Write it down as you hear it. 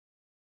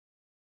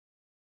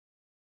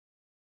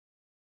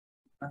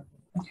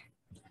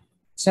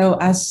So,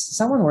 as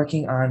someone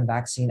working on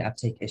vaccine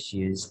uptake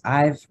issues,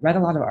 I've read a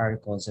lot of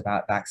articles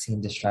about vaccine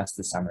distrust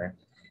this summer,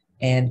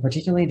 and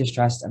particularly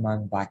distrust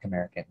among Black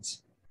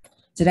Americans.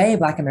 Today,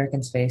 Black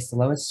Americans face the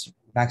lowest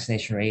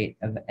vaccination rate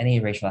of any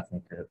racial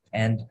ethnic group.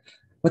 And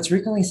what's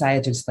frequently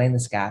cited to explain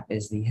this gap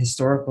is the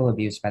historical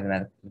abuse by the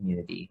medical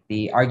community,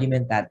 the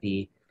argument that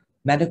the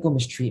medical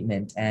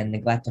mistreatment and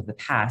neglect of the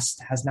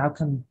past has now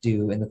come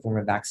due in the form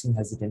of vaccine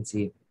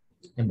hesitancy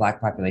in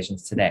Black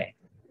populations today.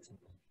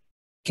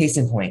 Case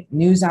in point,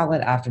 news outlet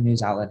after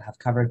news outlet have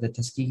covered the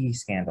Tuskegee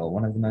scandal,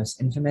 one of the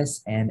most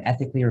infamous and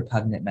ethically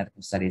repugnant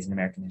medical studies in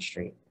American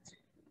history.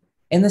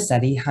 In the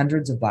study,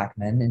 hundreds of Black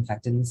men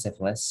infected with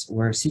syphilis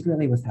were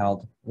secretly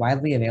withheld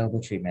widely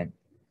available treatment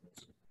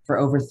for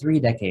over 3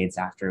 decades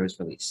after it was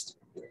released.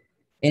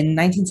 In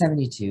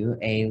 1972,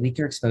 a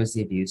leaker exposed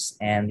the abuse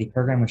and the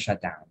program was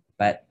shut down,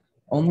 but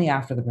only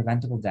after the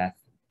preventable death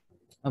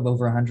of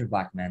over 100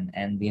 Black men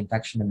and the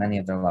infection of many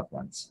of their loved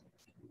ones.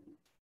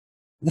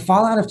 The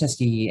fallout of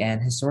Tuskegee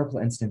and historical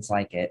incidents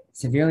like it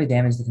severely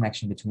damaged the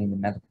connection between the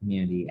medical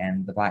community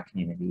and the Black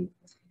community,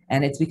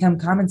 and it's become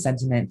common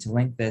sentiment to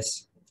link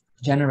this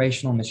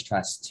generational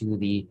mistrust to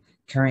the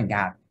current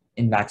gap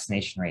in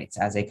vaccination rates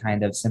as a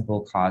kind of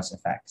simple cause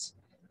effect.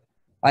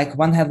 Like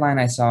one headline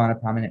I saw in a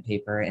prominent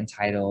paper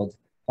entitled,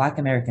 "Black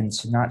Americans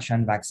Should Not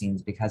Shun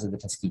Vaccines Because of the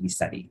Tuskegee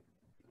Study."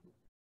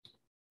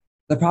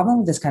 The problem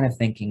with this kind of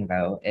thinking,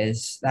 though,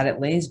 is that it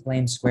lays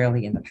blame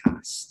squarely in the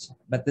past.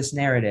 But this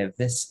narrative,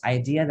 this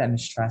idea that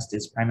mistrust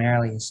is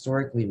primarily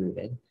historically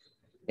rooted,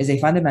 is a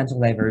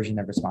fundamental diversion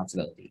of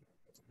responsibility.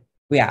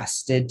 We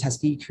ask, did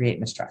Tuskegee create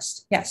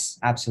mistrust? Yes,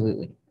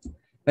 absolutely.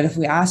 But if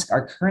we ask,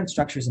 are current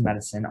structures in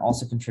medicine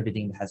also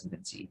contributing to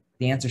hesitancy?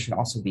 The answer should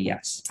also be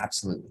yes,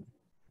 absolutely.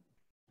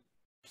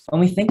 When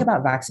we think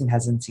about vaccine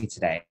hesitancy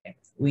today,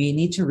 we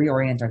need to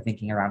reorient our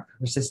thinking around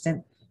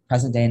persistent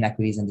present-day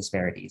inequities and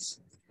disparities.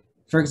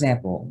 For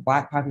example,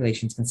 Black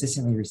populations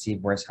consistently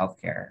receive worse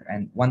healthcare,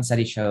 and one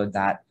study showed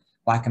that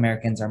Black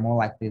Americans are more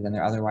likely than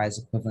their otherwise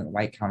equivalent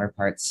white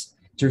counterparts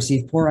to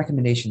receive poor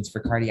recommendations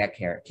for cardiac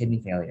care, kidney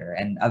failure,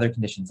 and other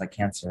conditions like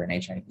cancer and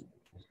HIV.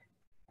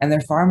 And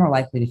they're far more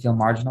likely to feel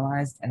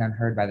marginalized and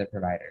unheard by their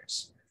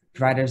providers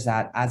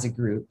that, as a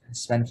group,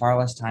 spend far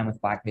less time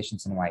with Black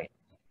patients than white,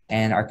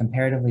 and are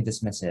comparatively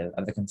dismissive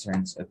of the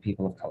concerns of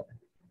people of color.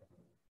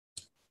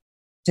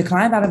 To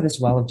climb out of this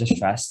well of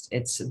distrust,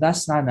 it's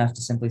thus not enough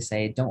to simply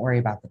say, don't worry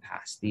about the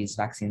past, these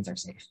vaccines are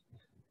safe.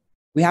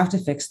 We have to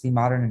fix the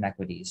modern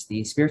inequities,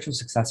 the spiritual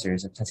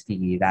successors of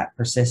Tuskegee that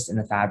persist in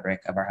the fabric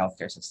of our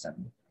healthcare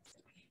system.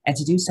 And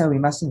to do so, we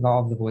must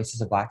involve the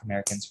voices of Black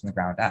Americans from the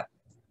ground up,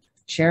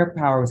 share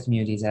power with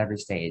communities at every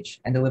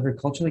stage, and deliver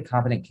culturally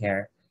competent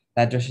care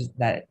that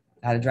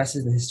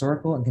addresses the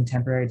historical and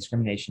contemporary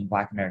discrimination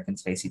Black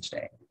Americans face each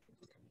day.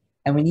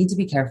 And we need to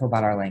be careful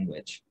about our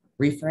language,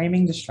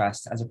 reframing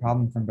distrust as a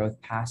problem from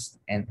both past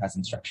and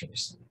present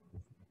structures.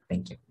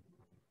 Thank you.